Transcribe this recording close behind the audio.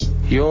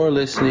You're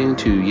listening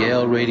to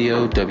Yale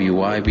Radio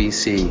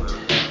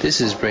WYBC.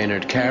 This is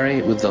Brainerd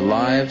Carey with the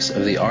lives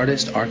of the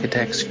artists,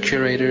 architects,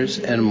 curators,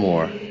 and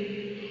more.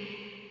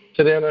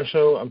 Today on our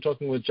show, I'm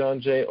talking with John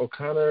J.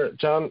 O'Connor.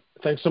 John,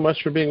 thanks so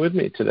much for being with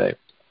me today.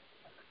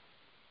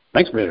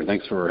 Thanks, Brainerd.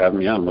 Thanks for having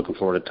me on. I'm looking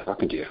forward to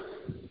talking to you.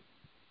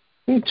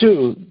 Me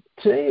too.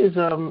 Today is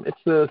it's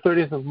the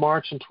 30th of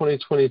March in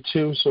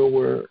 2022, so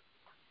we're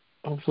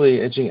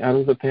hopefully edging out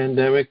of the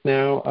pandemic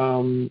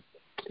now.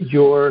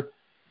 You're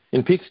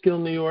in Peekskill,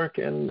 New York,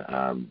 and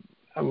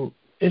I'm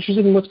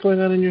interested in what's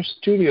going on in your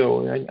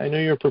studio. I know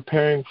you're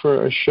preparing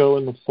for a show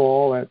in the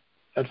fall at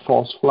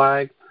False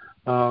Flag.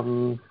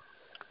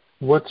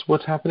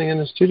 What's happening in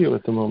the studio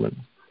at the moment?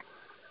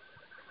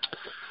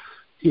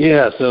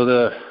 Yeah,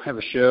 so I have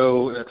a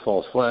show at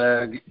False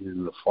Flag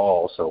in the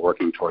fall, so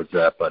working towards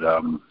that. But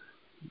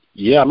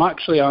yeah, I'm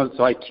actually on.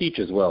 So I teach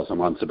as well, so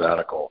I'm on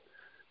sabbatical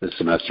this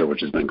semester,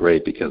 which has been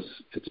great because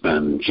it's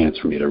been a chance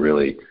for me to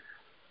really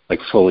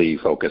fully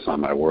focus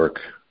on my work,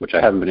 which I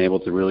haven't been able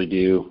to really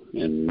do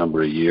in a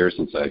number of years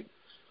since I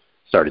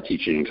started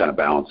teaching and kind of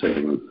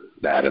balancing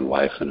that in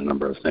life and a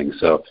number of things.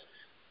 So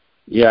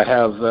yeah, I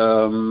have.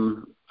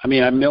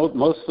 I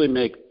mostly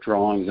make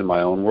drawings in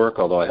my own work,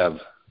 although I have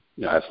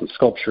some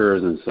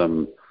sculptures and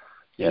some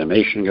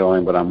animation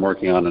going, but I'm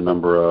working on a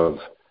number of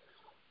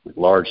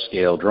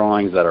large-scale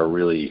drawings that are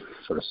really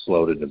sort of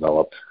slow to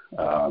develop.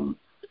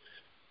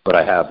 But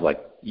I have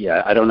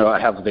I don't know,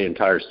 I have the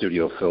entire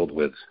studio filled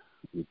with,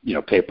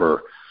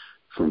 paper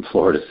from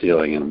floor to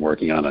ceiling, and I'm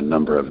working on a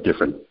number of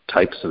different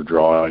types of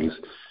drawings.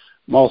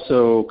 I'm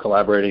also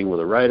collaborating with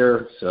a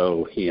writer,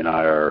 so he and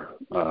I are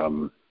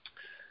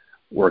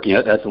working.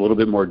 That's a little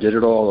bit more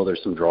digital, although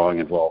there's some drawing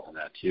involved in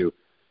that too.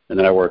 And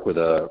then I work with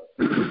a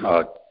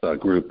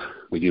group.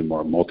 We do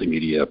more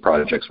multimedia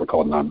projects. We're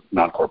called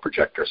Non-Core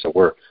Projector. So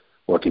we're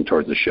working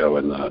towards the show,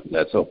 and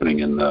that's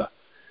opening in the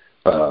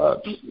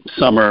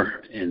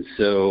summer. And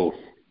so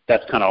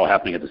that's kind of all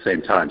happening at the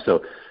same time.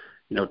 So,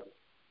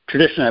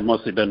 traditionally I've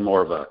mostly been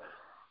more of a,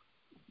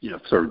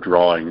 sort of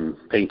drawing,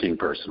 painting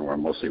person, where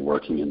I'm mostly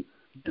working in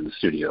the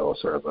studio,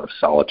 sort of a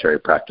solitary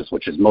practice,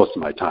 which is most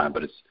of my time,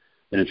 but it's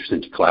been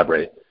interesting to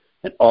collaborate.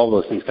 And all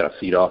those things kind of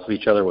feed off of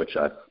each other, which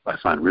I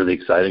find really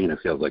exciting, and it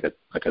feels like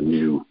a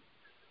new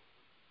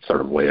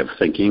sort of way of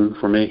thinking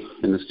for me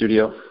in the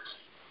studio.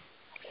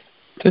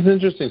 That's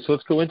interesting. So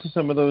let's go into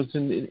some of those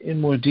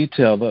in more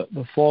detail.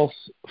 The False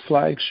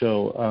Flag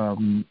show.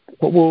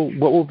 What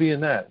will be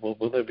in that?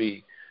 Will there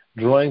be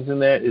drawings in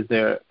that? Is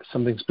there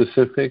something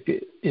specific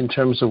in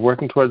terms of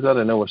working towards that?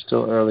 I know we're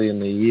still early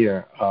in the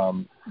year,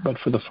 but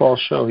for the fall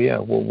show, yeah.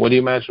 Well, what do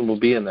you imagine will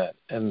be in that?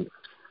 And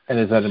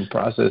is that in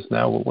process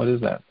now? What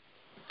is that?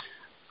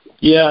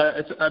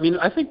 Yeah,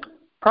 I think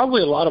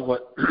probably a lot of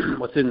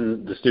what's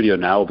in the studio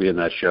now will be in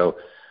that show.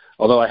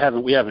 Although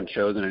we haven't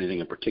chosen anything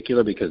in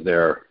particular because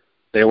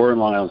they were in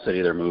Long Island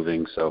City, they're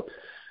moving. So,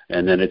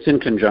 and then it's in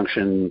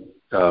conjunction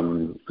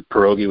with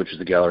Pierogi, which is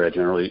the gallery I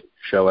generally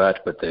show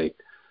at, but they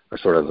are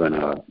sort of in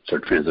a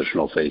sort of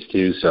transitional phase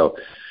too. So,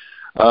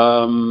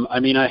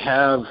 I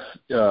have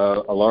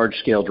a large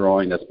scale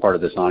drawing that's part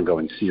of this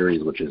ongoing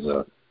series, which is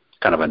a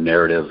kind of a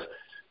narrative.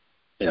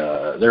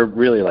 They're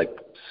really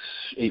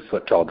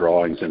 8-foot tall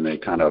drawings, and they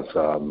kind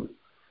of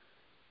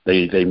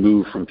they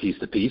move from piece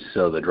to piece.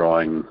 So the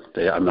drawing,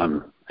 I'm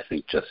I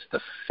think just the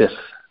 5th,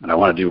 and I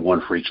want to do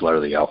one for each letter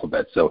of the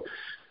alphabet. So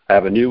I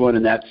have a new one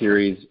in that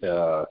series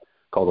called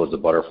those the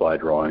butterfly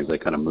drawings. They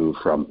kind of move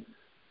from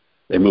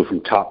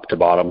top to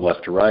bottom,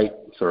 left to right,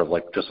 sort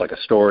of just like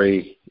a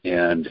story,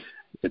 and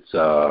it's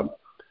kind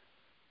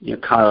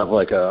of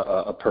like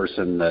a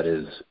person that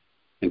is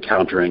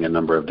encountering a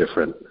number of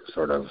different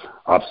sort of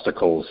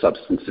obstacles,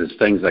 substances,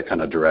 things that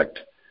kind of direct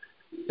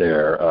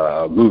their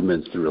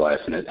movements through life.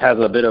 And it has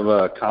a bit of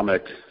a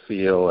comic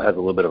feel, it has a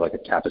little bit of like a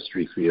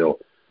tapestry feel,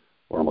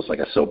 or almost like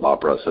a soap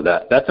opera. So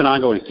that's an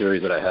ongoing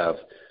series that I have.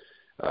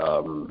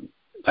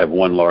 I have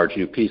one large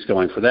new piece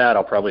going for that.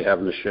 I'll probably have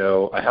in the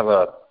show. I have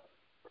a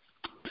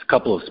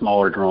couple of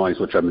smaller drawings,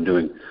 which I've been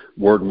doing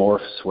word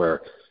morphs,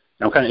 where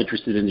I'm kind of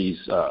interested in these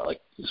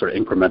sort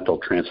of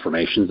incremental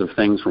transformations of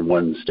things from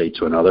one state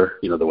to another.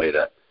 The way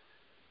that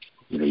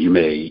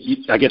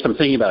I guess I'm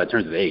thinking about it in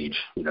terms of age.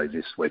 You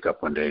just wake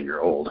up one day and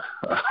you're old.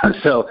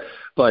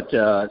 But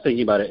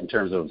thinking about it in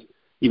terms of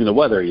even the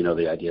weather.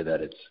 The idea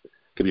that it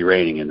could be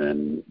raining and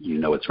then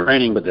it's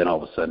raining, but then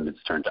all of a sudden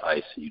it's turned to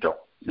ice and you don't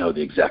know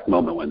the exact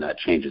moment when that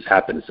change has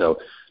happened. So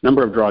a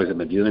number of drawings I've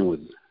been dealing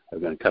with,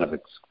 I've been kind of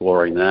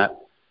exploring that.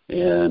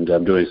 And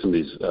I'm doing some of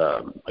these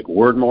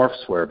word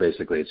morphs, where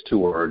basically it's 2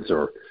 words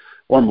or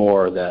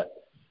more that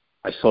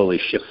I slowly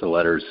shift the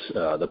letters,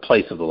 the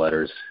place of the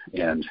letters,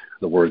 and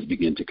the words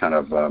begin to kind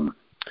of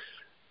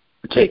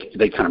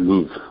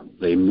move.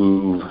 They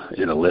move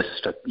in a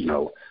list.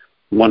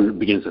 One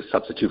begins to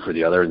substitute for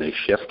the other, and they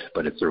shift,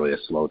 but it's really a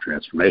slow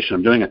transformation.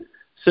 I'm doing a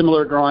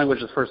similar drawing,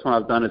 which the first one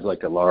I've done is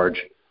like a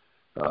large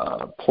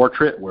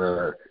portrait,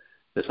 where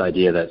this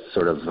idea that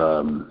sort of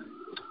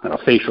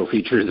facial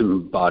features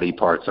and body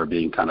parts are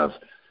being kind of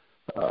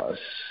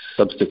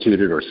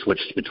substituted or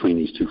switched between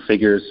these 2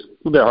 figures.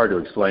 little bit hard to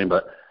explain,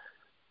 but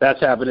that's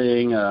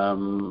happening.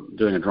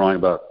 Doing a drawing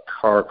about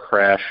car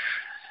crash.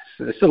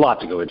 It's a lot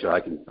to go into.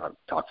 I'll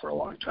talk for a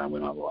long time. We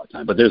don't have a lot of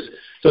time, but there's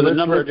a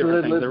number of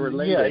different things that are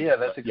related. Yeah,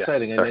 that's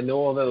exciting. Yeah, and I know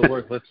all that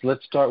work.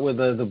 Let's start with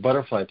the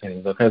butterfly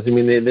paintings, because I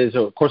mean, there's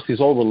of course these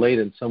all relate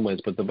in some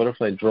ways, but the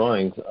butterfly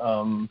drawings,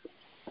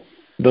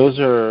 those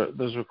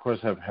of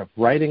course have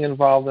writing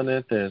involved in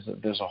it.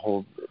 There's a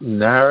whole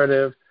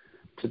narrative.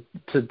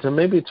 To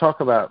maybe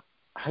talk about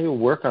how you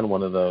work on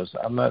one of those.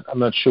 I'm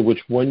not sure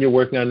which one you're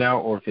working on now,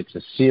 or if it's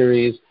a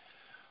series.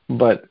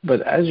 But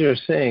as you're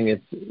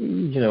saying,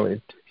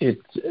 they're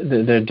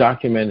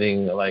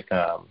documenting like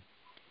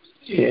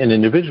an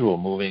individual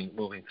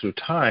moving through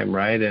time,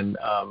 right? And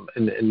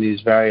these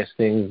various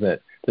things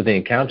that they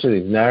encounter,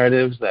 these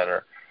narratives that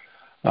are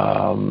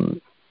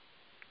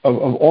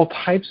of all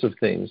types of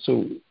things.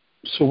 So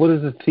what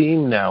is the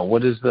theme now?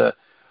 What is the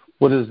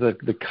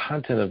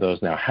content of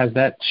those now? Has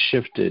that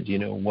shifted?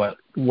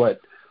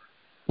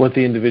 What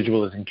the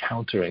individual is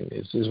encountering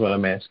is what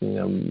I'm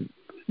asking.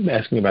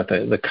 Asking about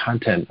the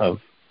content of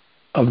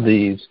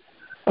the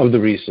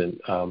recent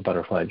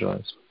butterfly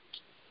drawings.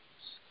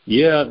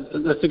 Yeah,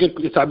 that's a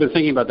good. I've been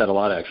thinking about that a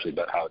lot, actually,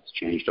 about how it's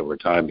changed over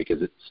time,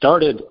 because it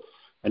started.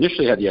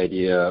 Initially, had the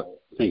idea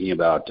thinking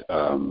about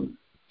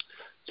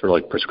sort of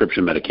like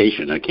prescription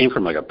medication, and it came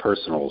from like a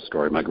personal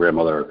story. My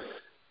grandmother,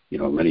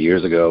 many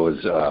years ago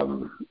was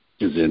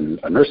in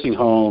a nursing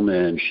home,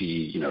 and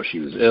she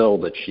was ill,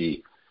 but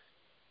she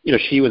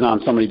was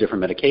on so many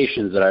different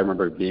medications that I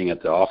remember being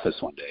at the office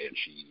one day, and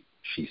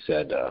she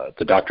said,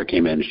 the doctor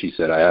came in and she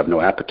said, "I have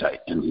no appetite."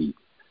 And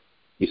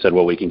he said,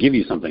 "Well, we can give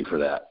you something for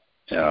that."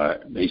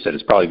 He said,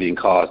 "It's probably being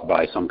caused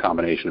by some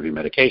combination of your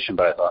medication."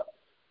 But I thought,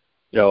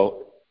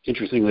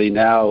 interestingly,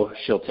 now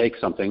she'll take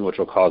something which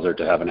will cause her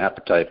to have an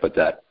appetite, but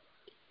that,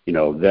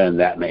 then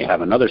that may have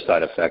another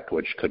side effect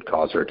which could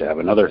cause her to have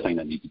another thing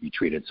that needs to be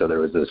treated. So there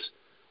was this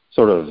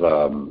sort of,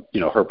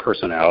 her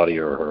personality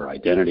or her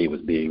identity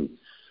was being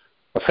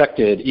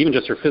affected, even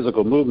just her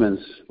physical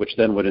movements, which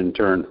then would in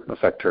turn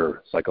affect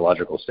her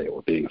psychological state,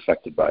 were being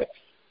affected by,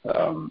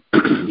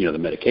 the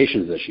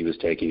medications that she was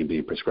taking and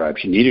being prescribed.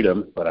 She needed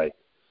them, but it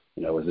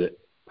was a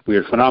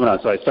weird phenomenon.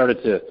 So I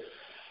started to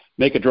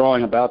make a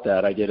drawing about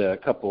that. I did a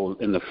couple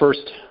in the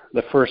first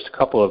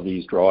couple of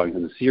these drawings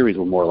in the series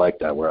were more like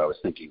that, where I was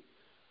thinking,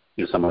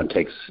 someone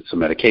takes some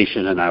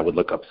medication and I would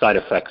look up side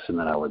effects, and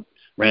then I would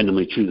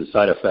randomly choose a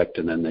side effect,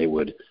 and then they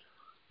would,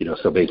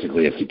 so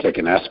basically if you take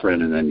an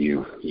aspirin and then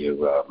you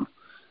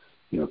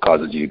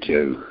causes you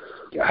to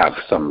have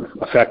some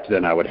effect,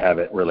 then I would have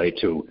it relate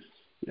to,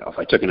 if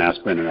I took an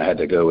aspirin and I had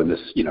to go in this,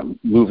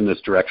 move in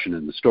this direction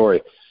in the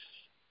story.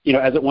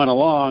 As it went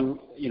along,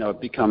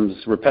 it becomes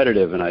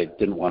repetitive, and I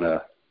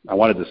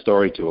wanted the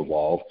story to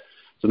evolve.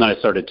 So then I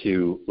started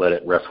to let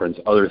it reference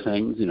other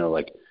things,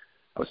 like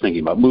I was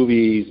thinking about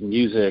movies,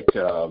 music,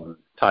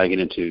 tying it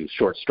into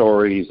short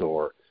stories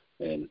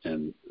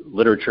and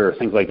literature,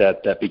 things like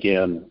that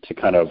began to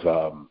kind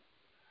of,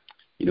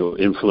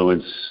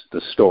 influence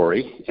the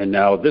story. And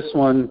now this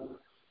one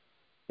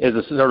is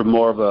a sort of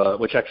more of a,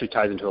 which actually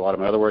ties into a lot of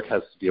my other work,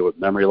 has to deal with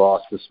memory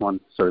loss. This one,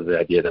 sort of the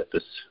idea that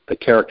the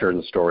character in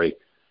the story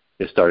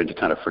is starting to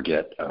kind of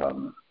forget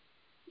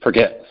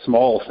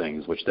small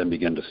things, which then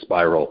begin to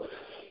spiral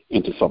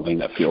into something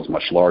that feels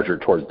much larger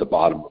towards the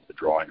bottom of the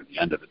drawing or the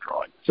end of the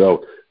drawing.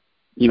 So,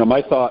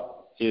 my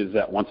thought is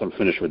that once I'm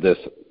finished with this,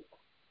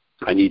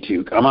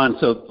 I'm on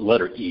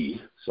letter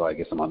E, so I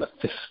guess I'm on the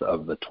 5th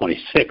of the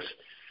 26th,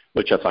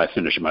 which if I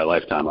finish in my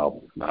lifetime,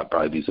 I'll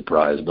probably be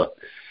surprised. But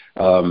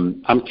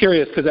I'm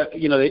curious because,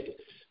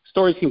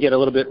 stories can get a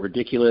little bit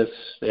ridiculous.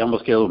 They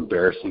almost get a little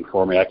embarrassing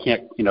for me. I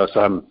can't, so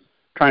I'm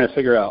trying to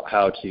figure out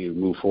how to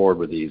move forward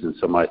with these. And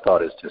so my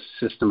thought is to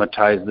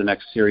systematize the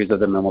next series of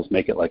them, almost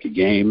make it like a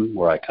game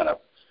where I kind of,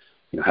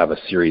 have a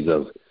series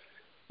of,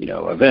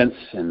 events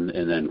and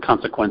then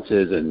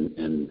consequences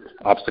and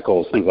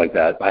obstacles, things like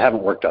that. I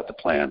haven't worked out the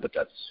plan, but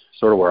that's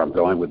sort of where I'm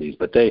going with these.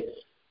 But I've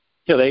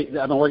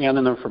been working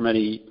on them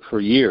for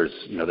years.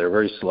 They're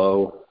very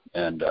slow,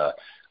 and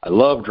I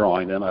love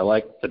drawing them. I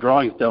like the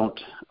drawings.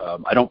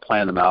 I don't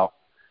plan them out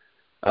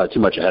too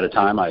much ahead of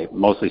time. I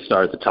mostly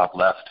start at the top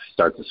left,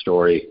 start the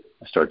story,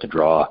 I start to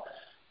draw,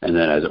 and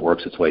then as it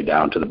works its way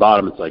down to the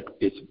bottom, I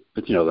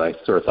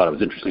sort of thought it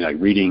was interesting, like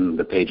reading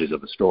the pages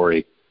of a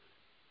story,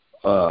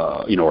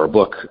 or a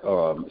book,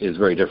 is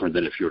very different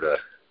than if you were to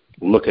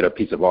look at a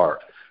piece of art.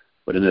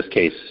 But in this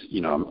case,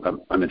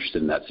 I'm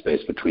interested in that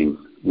space between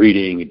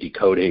reading,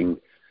 decoding,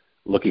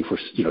 looking for,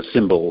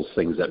 symbols,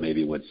 things that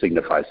maybe would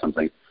signify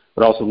something,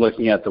 but also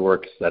looking at the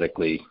work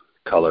aesthetically,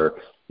 color,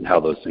 and how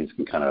those things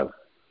can kind of,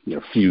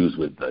 fuse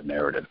with the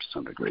narrative to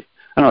some degree.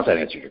 I don't know if that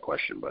answers your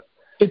question, but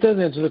it does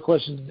answer the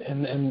question,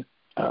 and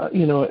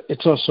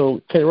it's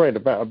also right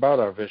about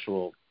our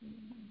visual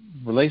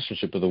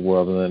relationship with the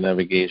world and the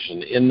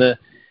navigation. In the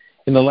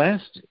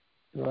last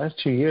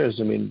 2 years,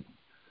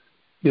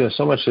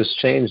 so much has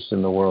changed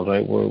in the world,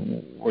 right?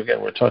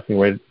 We're talking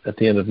right at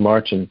the end of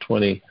March in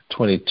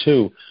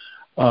 2022.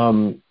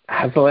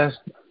 Have the last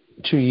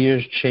 2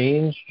 years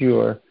changed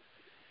your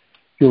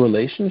your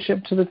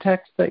relationship to the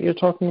text that you're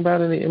talking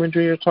about and the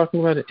imagery you're talking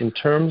about in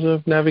terms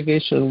of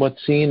navigation and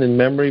what's seen in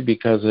memory?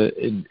 Because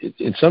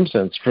in some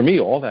sense, for me,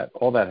 all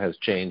that has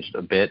changed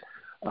a bit,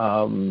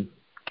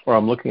 or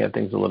I'm looking at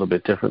things a little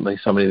bit differently.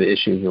 Some of the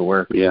issues your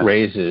work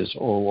raises,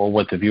 or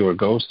what the viewer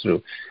goes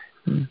through.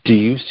 Do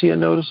you see a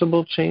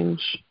noticeable change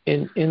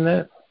in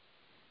that?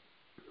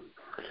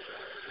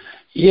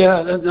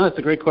 Yeah, that's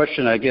a great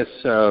question. I guess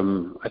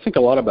I think a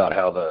lot about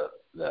how the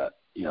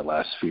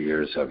last few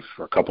years or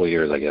a couple of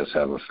years, I guess,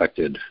 have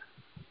affected,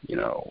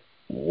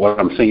 what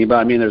I'm thinking about.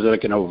 I mean, there's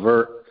like an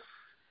overt,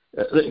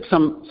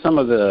 some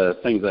of the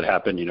things that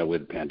happened,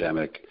 with the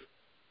pandemic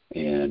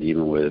and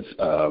even with,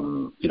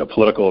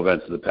 political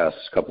events of the past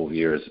couple of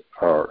years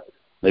are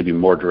maybe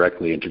more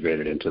directly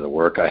integrated into the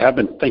work. I have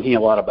been thinking a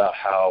lot about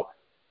how,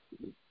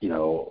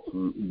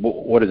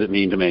 what does it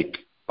mean to make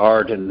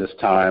art in this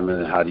time,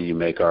 and how do you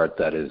make art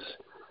that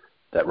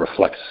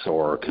reflects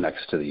or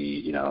connects to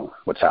the,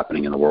 what's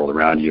happening in the world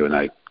around you. And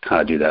I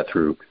kind of do that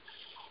through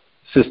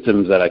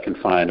systems that I can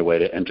find a way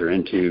to enter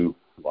into,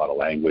 a lot of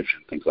language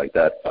and things like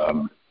that. I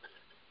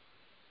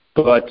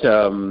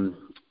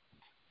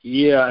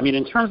mean,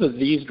 in terms of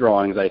these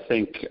drawings, I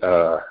think,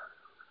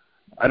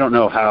 I don't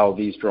know how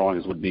these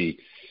drawings would be.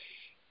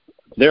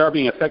 They are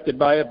being affected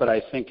by it, but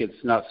I think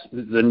it's not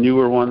the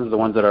newer ones, the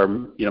ones that are,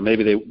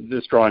 maybe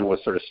this drawing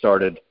was sort of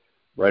started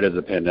right as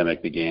the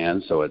pandemic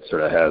began, so it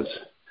sort of has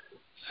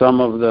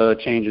some of the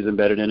changes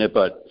embedded in it.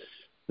 But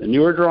the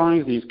newer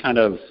drawings, these kind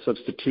of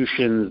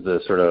substitutions, the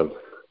sort of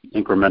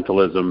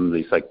incrementalism,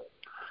 these like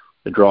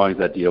the drawings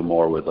that deal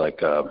more with like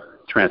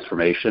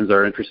transformations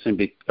are interesting,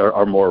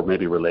 are more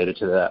maybe related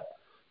to that,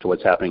 to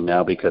what's happening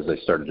now, because I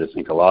started to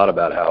think a lot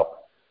about how,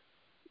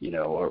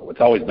 or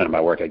what's always been in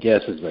my work, I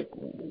guess, is like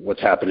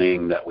what's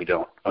happening that we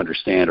don't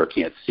understand or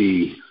can't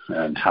see,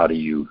 and how do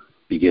you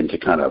begin to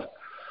kind of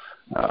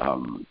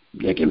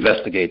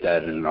investigate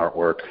that in an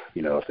artwork.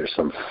 If there's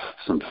some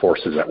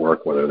forces at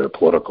work, whether they're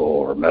political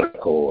or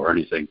medical or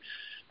anything,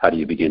 how do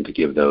you begin to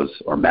give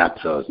those or map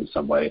those in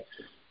some way?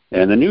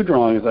 And the new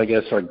drawings, I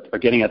guess, are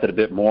getting at that a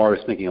bit more. I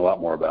was thinking a lot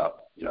more about,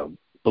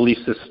 belief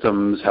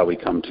systems, how we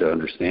come to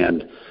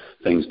understand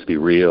things to be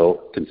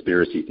real,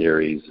 conspiracy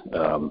theories.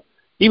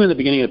 Even the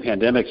beginning of the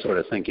pandemic, sort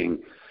of thinking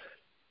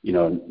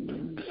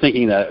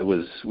that it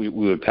was we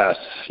would pass,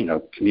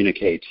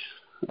 communicate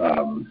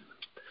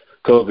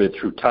COVID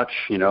through touch,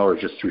 or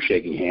just through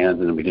shaking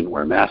hands, and we didn't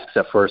wear masks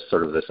at first.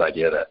 Sort of this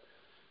idea that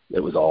it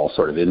was all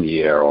sort of in the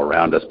air all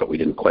around us, but we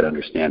didn't quite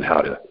understand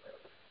how to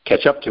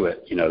catch up to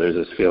it. There's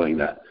this feeling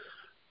that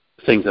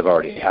things have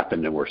already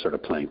happened and we're sort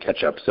of playing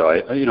catch up. So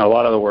a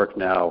lot of the work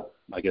now,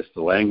 I guess,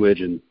 the language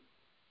and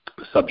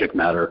the subject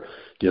matter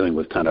dealing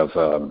with kind of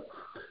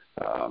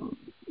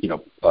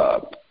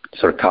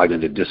sort of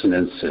cognitive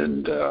dissonance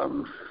and,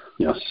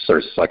 sort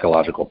of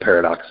psychological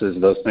paradoxes.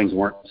 Those things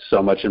weren't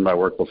so much in my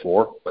work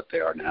before, but they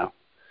are now.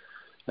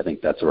 I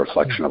think that's a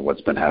reflection of what's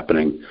been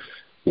happening,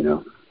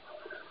 It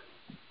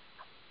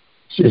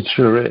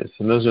sure is.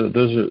 And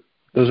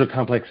those are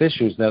complex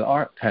issues that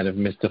are kind of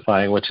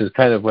mystifying, which is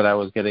kind of what I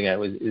was getting at,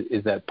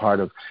 is that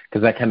part of,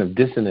 because that kind of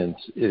dissonance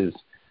is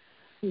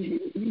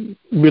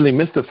really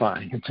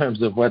mystifying in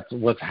terms of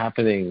what's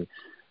happening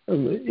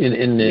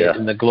in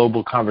the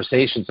global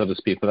conversation, so to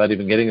speak, without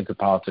even getting into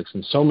politics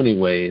in so many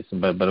ways.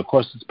 But of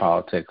course, it's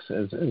politics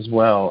as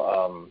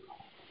well.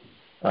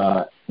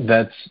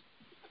 That's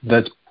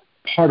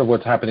part of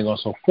what's happening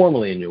also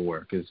formally in your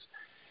work is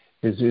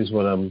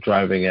what I'm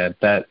driving at.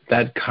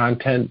 That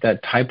content,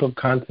 that type of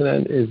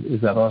content,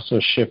 is that also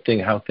shifting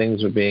how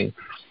things are being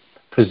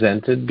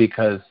presented?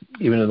 Because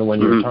even in the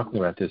one you were talking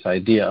about, this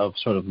idea of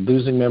sort of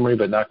losing memory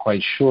but not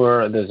quite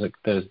sure,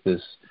 there's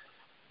this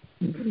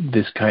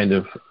kind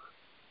of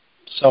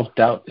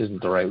self-doubt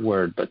isn't the right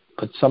word, but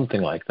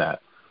something like that.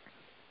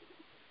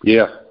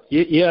 Yeah,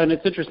 and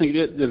it's interesting.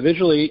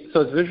 Visually,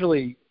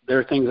 there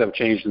are things that have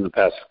changed in the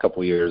past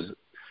couple of years,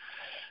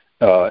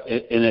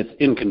 and it's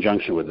in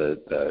conjunction with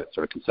the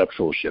sort of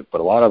conceptual shift.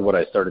 But a lot of what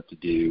I started to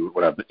do,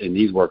 in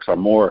these works, are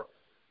more,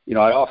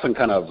 I often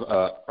kind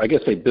of, I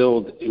guess they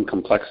build in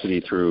complexity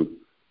through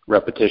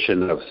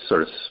repetition of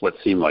sort of what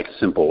seem like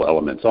simple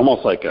elements,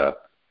 almost like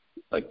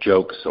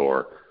jokes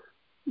or,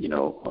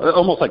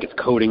 almost like it's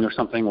coding or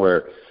something,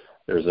 where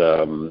there's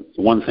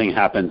one thing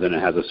happens and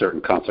it has a certain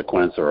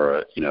consequence,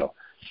 or it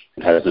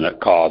has a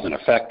cause and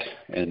effect,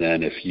 and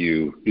then if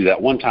you do that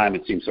one time,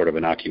 it seems sort of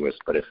innocuous,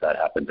 but if that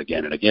happens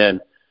again and again,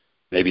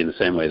 maybe in the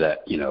same way that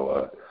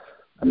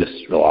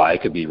a lie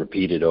could be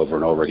repeated over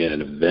and over again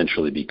and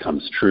eventually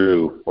becomes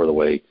true, or the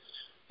way,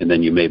 and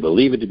then you may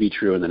believe it to be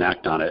true and then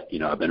act on it.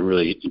 I've been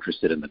really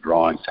interested in the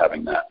drawings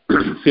having that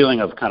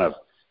feeling of kind of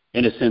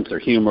innocence or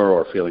humor,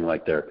 or feeling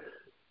like they're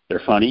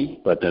funny,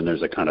 but then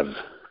there's a kind of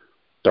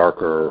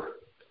darker,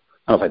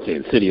 I don't know if I'd say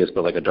insidious,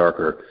 but like a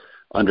darker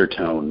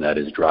undertone that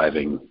is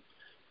driving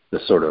the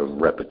sort of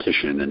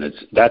repetition, and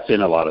that's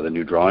in a lot of the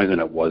new drawings,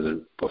 and it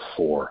wasn't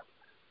before.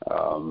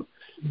 And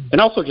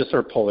also just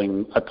sort of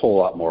I pull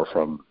a lot more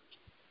from,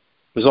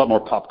 there's a lot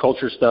more pop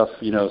culture stuff,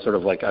 sort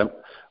of like I'm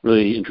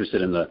really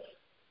interested in the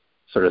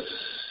sort of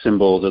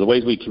symbols or the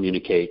ways we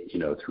communicate,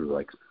 through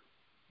like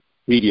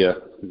media,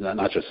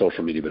 not just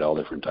social media, but all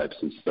different types.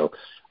 And so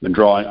I'm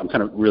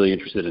kind of really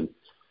interested in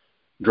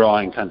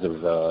drawing kinds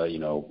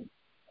of,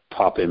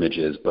 pop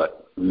images,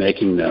 but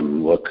making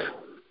them look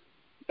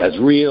as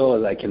real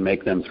as I can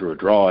make them through a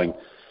drawing.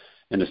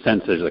 In a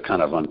sense, there's a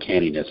kind of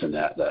uncanniness in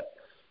that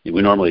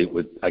we normally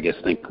would, I guess,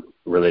 think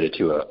related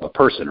to a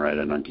person, right?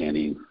 An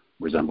uncanny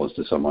resemblance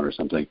to someone or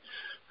something,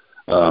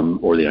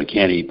 or the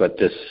uncanny. But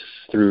this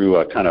through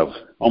a kind of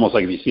almost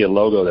like if you see a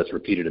logo that's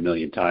repeated a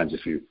million times,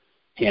 if you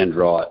hand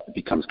draw it, it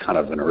becomes kind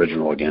of an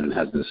original again and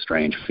has this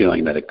strange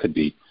feeling that it could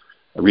be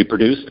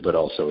reproduced, but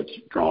also it's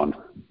drawn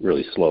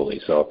really slowly.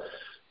 So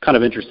kind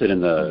of interested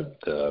in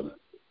the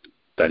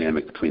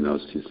dynamic between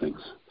those two things.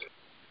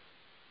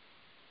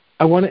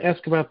 I want to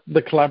ask about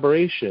the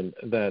collaboration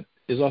that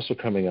is also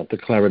coming up, the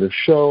collaborative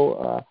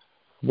show.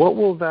 What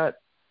will that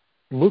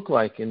look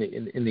like in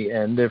the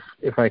end,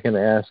 if I can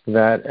ask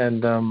that,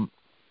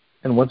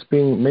 and what's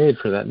being made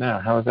for that now?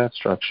 How is that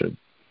structured?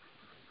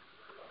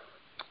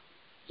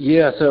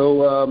 Yeah,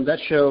 so that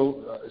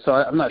show. So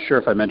I'm not sure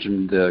if I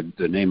mentioned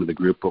the name of the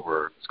group, but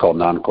it's called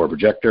Non-Core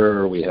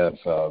Projector. We have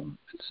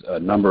it's a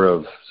number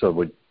of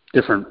with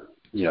different.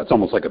 It's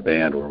almost like a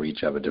band where we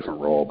each have a different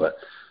role, but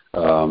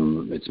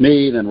it's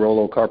me, then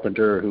Rollo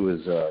Carpenter, who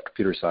is a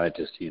computer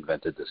scientist. He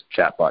invented this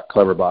chatbot,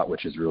 Cleverbot,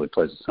 which really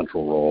plays a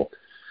central role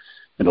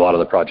in a lot of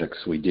the projects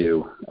we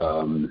do.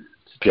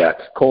 It's Jack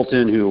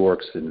Colton, who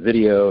works in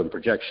video and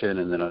projection,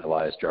 and then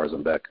Elias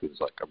Jarzenbeck, who's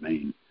like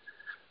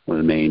one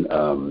of the main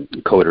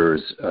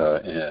coders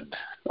and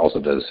also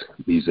does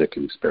music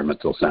and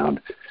experimental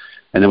sound.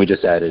 And then we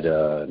just added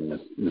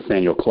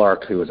Nathaniel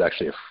Clark, who was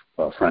actually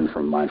a friend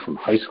from mine from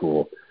high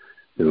school,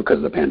 who, because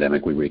of the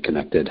pandemic, we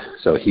reconnected.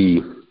 So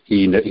he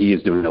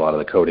is doing a lot of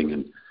the coding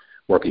and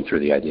working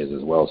through the ideas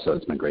as well. So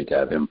it's been great to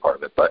have him part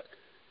of it. But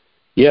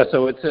yeah,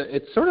 so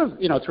it's sort of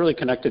it's really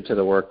connected to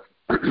the work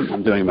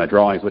I'm doing in my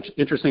drawings. What's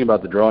interesting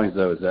about the drawings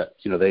though is that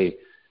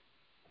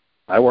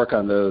I work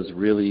on those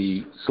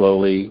really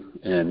slowly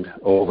and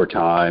over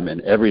time,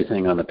 and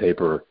everything on the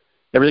paper,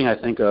 everything I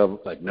think of,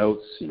 like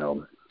notes,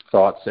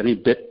 thoughts,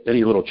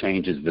 any little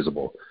change is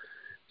visible.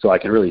 So I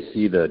can really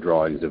see the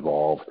drawings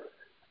evolve.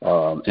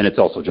 And it's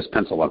also just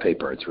pencil on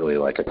paper. It's really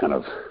like a kind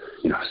of,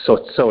 so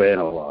it's so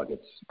analog.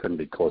 It couldn't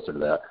be closer to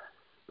that.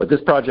 But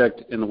this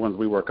project and the ones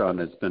we work on,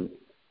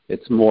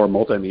 it's more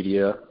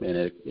multimedia,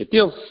 and it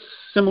deals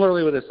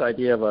similarly with this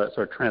idea of a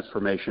sort of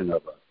transformation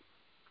of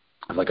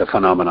like a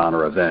phenomenon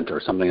or event or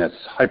something that's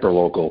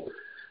hyper-local,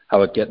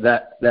 how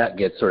that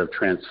gets sort of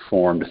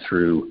transformed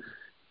through,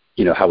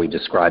 how we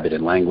describe it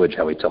in language,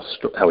 how we tell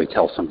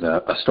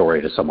a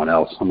story to someone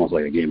else, almost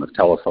like a game of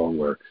telephone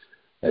where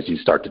as you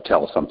start to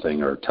tell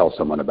something or tell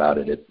someone about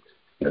it,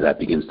 that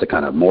begins to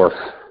kind of morph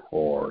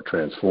or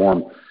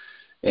transform.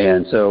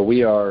 And so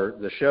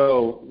the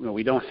show,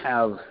 we don't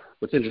have,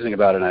 what's interesting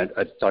about it, and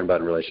I talk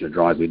about in relation to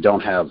drawings,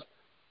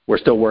 we're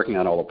still working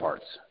on all the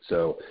parts.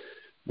 So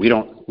we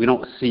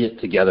don't see it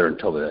together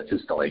until the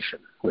installation,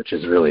 which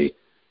is really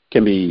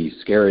can be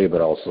scary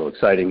but also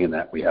exciting in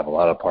that we have a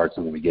lot of parts,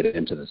 and when we get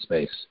into the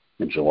space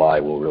in July,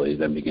 we'll really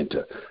then begin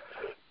to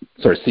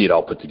sort of see it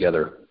all put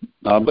together.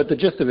 But the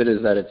gist of it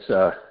is that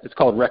it's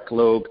called Rec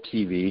Globe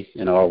TV,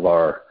 and all of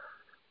our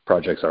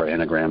projects are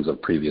anagrams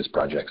of previous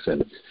projects,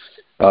 and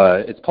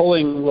it's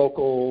polling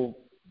local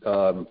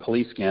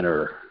police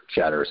scanner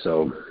chatter.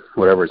 So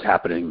whatever is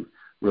happening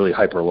really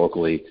hyper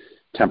locally,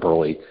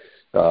 temporally.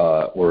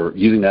 We're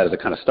using that as a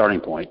kind of starting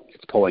point.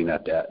 It's pulling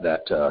that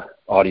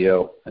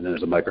audio, and then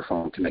there's a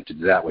microphone connected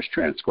to that, which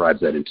transcribes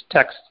that into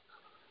text.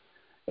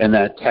 And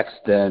that text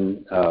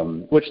then,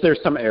 which there's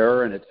some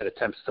error, and it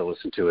attempts to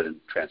listen to it and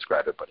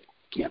transcribe it, but it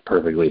can't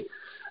perfectly.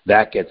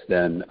 That gets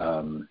then,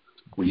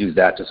 we use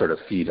that to sort of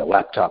feed a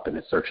laptop, and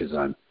it searches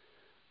on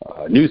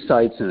news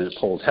sites, and it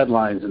pulls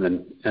headlines, and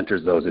then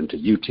enters those into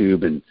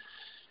YouTube, and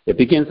it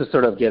begins to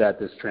sort of get at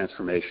this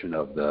transformation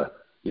of the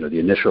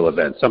initial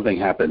event. Something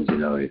happens,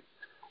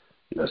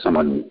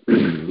 someone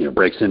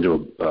breaks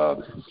into a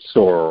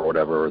store or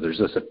whatever, or there's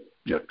just a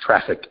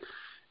traffic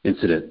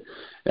incident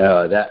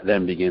that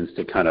then begins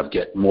to kind of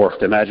get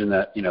morphed. Imagine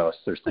that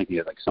there's thinking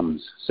of like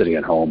someone's sitting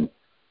at home,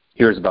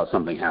 hears about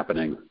something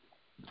happening,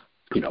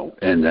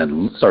 and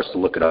then starts to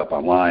look it up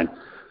online,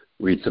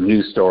 read some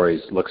news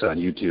stories, looks on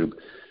YouTube.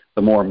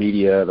 The more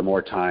media, the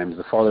more times,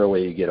 the farther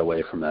away you get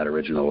away from that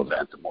original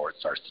event, the more it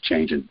starts to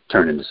change and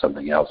turn into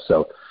something else.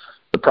 So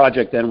the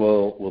project then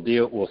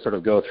will sort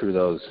of go through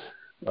those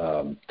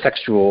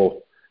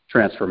textual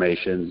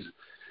transformations,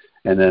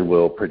 and then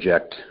we'll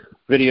project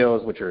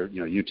videos, which are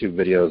YouTube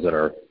videos that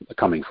are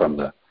coming from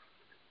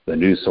the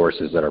news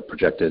sources that are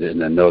projected, and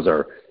then those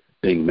are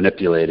being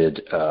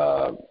manipulated,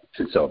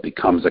 and so it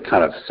becomes a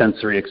kind of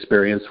sensory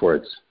experience where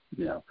it's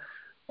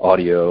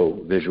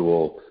audio,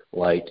 visual,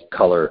 light,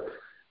 color,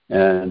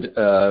 and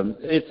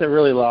it's a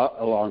really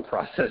long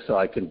process. So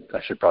I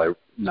should probably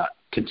not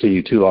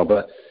continue too long,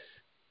 but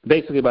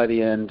basically, by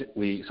the end,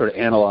 we sort of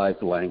analyze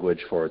the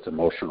language for its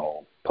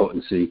emotional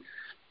potency,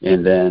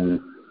 and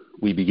then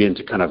we begin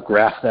to kind of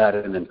graph that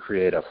and then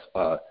create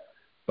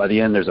by the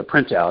end there's a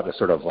printout, a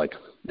sort of like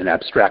an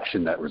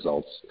abstraction that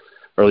results,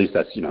 or at least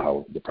that's,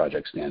 how the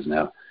project stands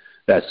now,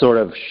 that sort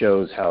of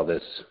shows how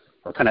this,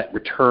 or kind of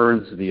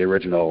returns the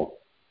original,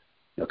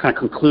 kind of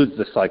concludes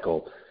the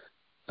cycle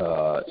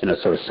in a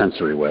sort of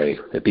sensory way.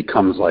 It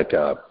becomes like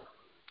a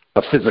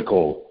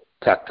physical,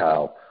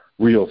 tactile,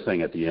 real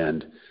thing at the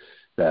end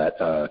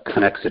that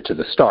connects it to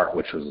the start,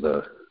 which was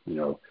the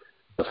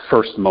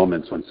first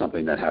moments when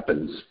something that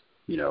happens,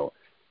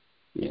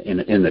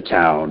 in the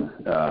town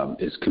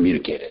is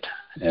communicated.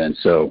 And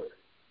so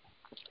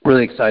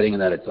really exciting in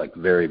that it's like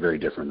very, very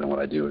different than what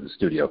I do in the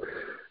studio.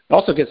 It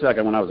also gets back,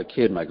 when I was a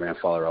kid, my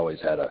grandfather always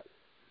had a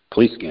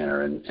police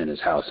scanner in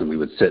his house, and we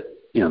would sit,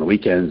 on the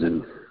weekends,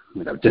 and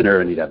we'd have dinner,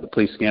 and he'd have the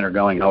police scanner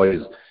going, and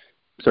always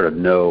sort of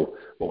know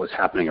what was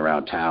happening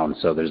around town.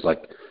 So there's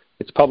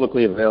it's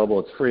publicly available,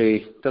 it's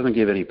free, it doesn't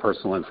give any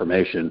personal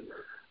information,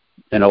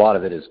 and a lot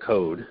of it is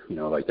code,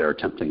 like they're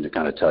attempting to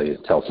kind of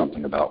tell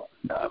something about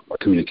or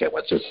communicate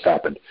what just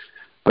happened.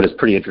 But it's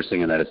pretty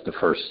interesting in that it's the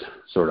first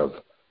sort of,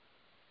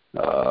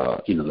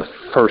 the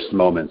first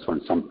moments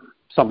when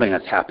something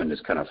that's happened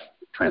is kind of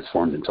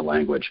transformed into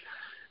language,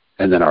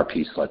 and then our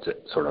piece lets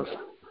it sort of,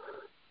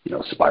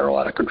 spiral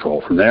out of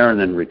control from there and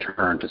then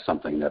return to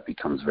something that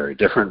becomes very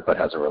different but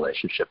has a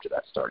relationship to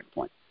that starting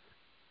point.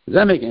 Does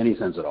that make any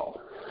sense at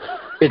all?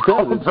 It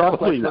does. It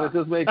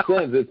does make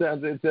sense. It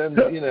sounds.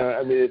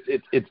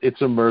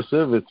 It's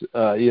immersive. It's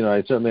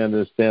I certainly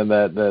understand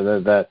that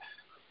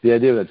the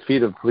idea of that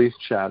feet of police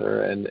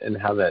chatter and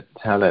how that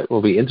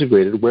will be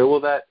integrated. Where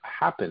will that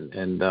happen?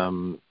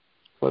 And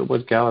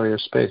what gallery or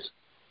space?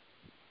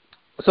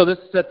 So this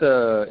is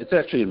it's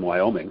actually in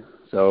Wyoming.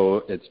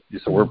 So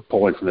we're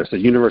pulling from there. It's the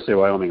University of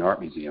Wyoming Art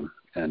Museum,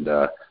 and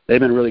they've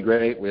been really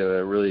great. We have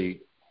a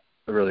really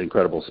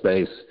incredible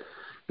space.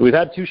 We've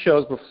had 2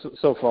 shows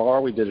so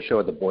far. We did a show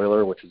at the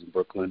Boiler, which is in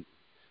Brooklyn.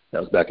 That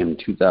was back in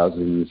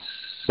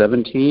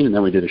 2017, and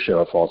then we did a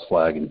show at False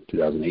Flag in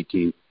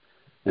 2018.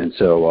 And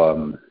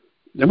so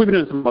then we've been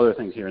doing some other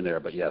things here and there,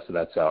 but so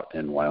that's out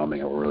in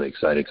Wyoming, and we're really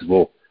excited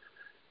because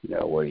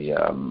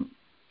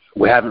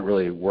we haven't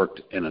really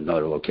worked in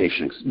another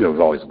location. We've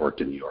always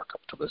worked in New York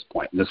up to this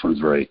point, and this one's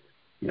very,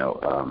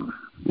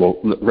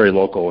 very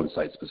local and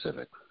site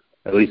specific.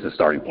 At least the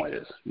starting point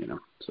is,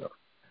 so.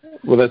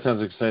 Well, that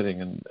sounds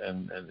exciting, and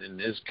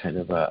is kind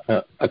of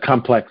a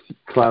complex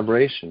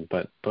collaboration,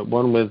 but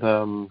one with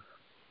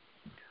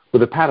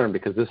a pattern,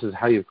 because this is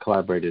how you've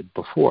collaborated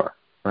before,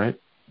 right?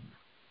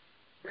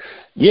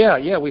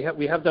 Yeah, we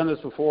have done this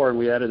before, and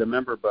we added a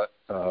member, but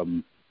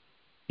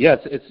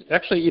it's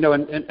actually,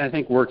 and I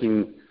think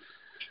working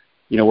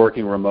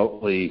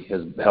remotely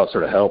has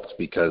sort of helped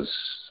because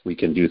we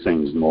can do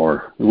things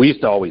more. We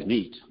used to always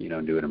meet,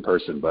 and do it in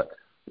person, but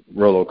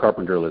Rollo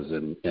Carpenter lives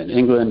in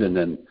England, and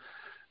then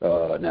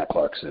Nat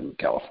Clark's in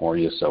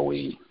California, so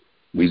we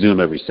Zoom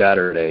every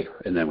Saturday,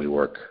 and then we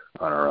work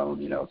on our own,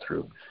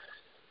 through,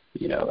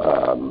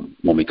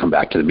 when we come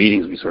back to the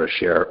meetings, we sort of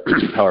share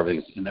how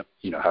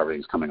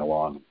everything's coming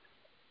along.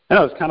 I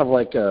know it's kind of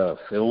like a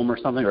film or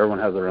something, where everyone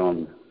has their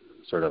own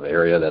sort of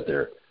area that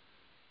they're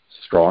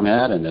strong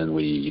at, and then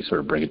we sort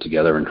of bring it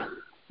together and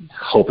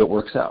hope it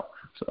works out.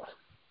 So.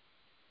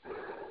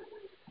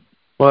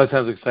 Well, that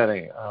sounds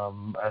exciting.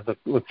 I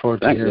look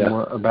forward to hearing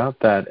more about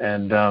that.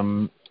 And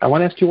I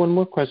want to ask you one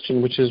more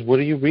question, which is, what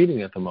are you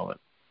reading at the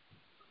moment?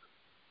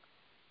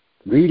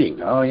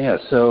 Reading? Oh, yeah.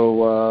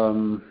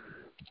 So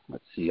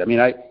let's see. I mean,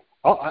 in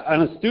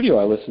the studio,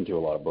 I listen to a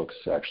lot of books,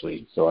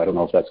 actually, so I don't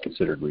know if that's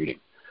considered reading.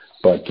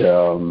 But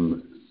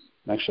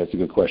actually, that's a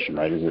good question,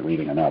 right? Is it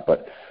reading or not?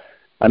 But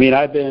I mean,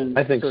 I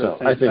think so.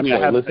 I think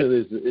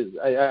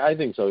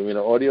so. You mean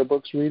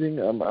audiobooks reading?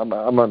 I'm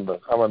on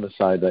the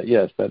side that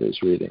yes, that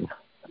is reading.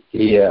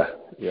 Yeah.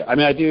 I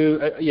mean, I do.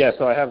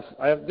 So I have.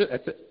 I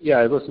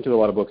listen to a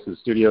lot of books in the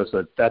studio.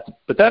 So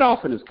that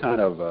often is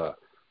kind of.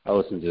 I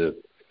listen to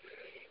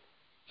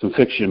some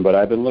fiction, but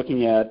I've been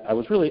looking at.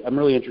 I'm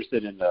really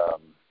interested in.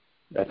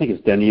 I think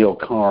it's Daniel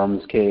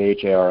Karms,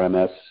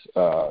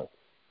 Kharms.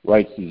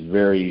 Writes these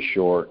very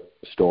short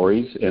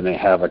stories, and they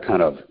have a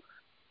kind of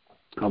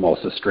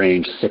almost a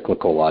strange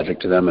cyclical logic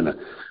to them. And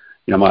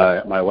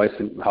my wife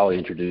Holly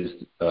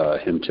introduced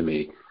him to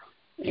me.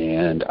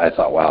 And I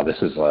thought, wow, this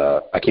is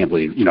I can't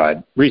believe,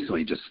 I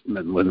recently just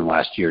within the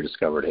last year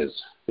discovered his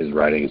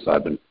writing.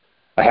 So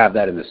I have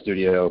that in the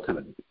studio, kind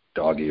of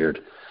dog-eared,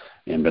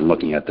 and been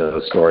looking at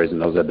those stories, and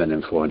those have been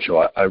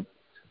influential. I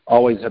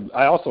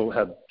also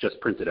have just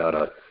printed out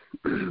a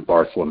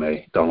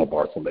Donald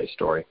Barthelme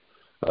story,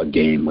 a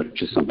game,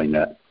 which is something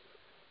that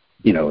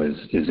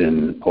is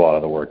in a lot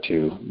of the work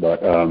too. But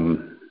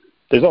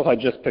there's also, I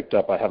just picked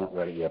up, I haven't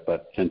read it yet,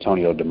 but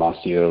Antonio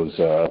Damasio's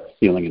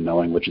Feeling and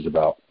Knowing, which is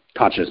about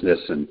consciousness,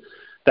 and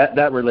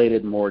that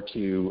related more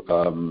to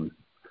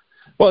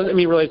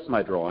relates to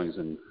my drawings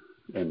and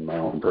my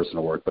own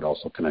personal work, but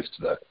also connects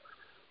to the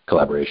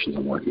collaborations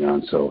I'm working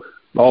on. So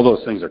all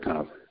those things are kind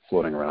of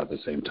floating around at the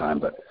same time.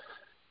 But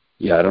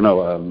I don't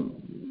know.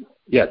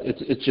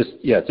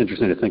 It's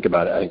interesting to think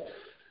about it.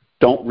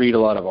 don't read a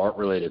lot of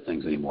art-related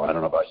things anymore. I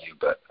don't know about you,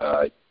 but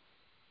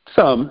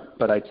some.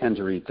 But I tend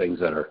to read things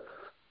that are,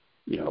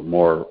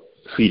 more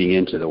feeding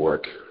into the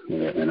work.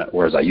 And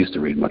whereas I used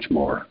to read much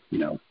more,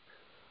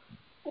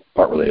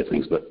 art-related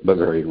things, but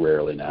very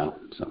rarely now.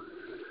 So.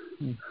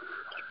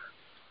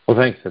 Well,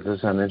 thanks. That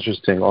does sound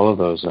interesting. All of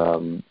those.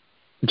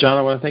 John,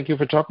 I want to thank you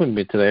for talking with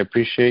me today. I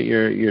appreciate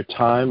your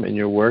time and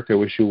your work. I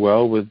wish you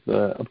well with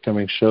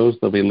upcoming shows.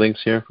 There'll be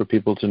links here for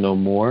people to know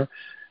more.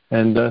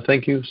 And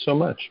thank you so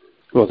much.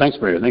 Well, thanks,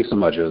 Brainerd. Thanks so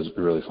much. It was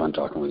really fun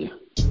talking with you.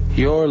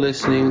 You're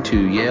listening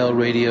to Yale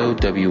Radio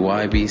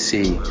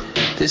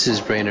WYBC. This is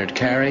Brainerd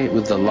Carey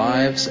with the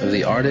lives of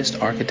the artists,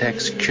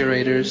 architects,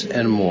 curators,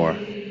 and more.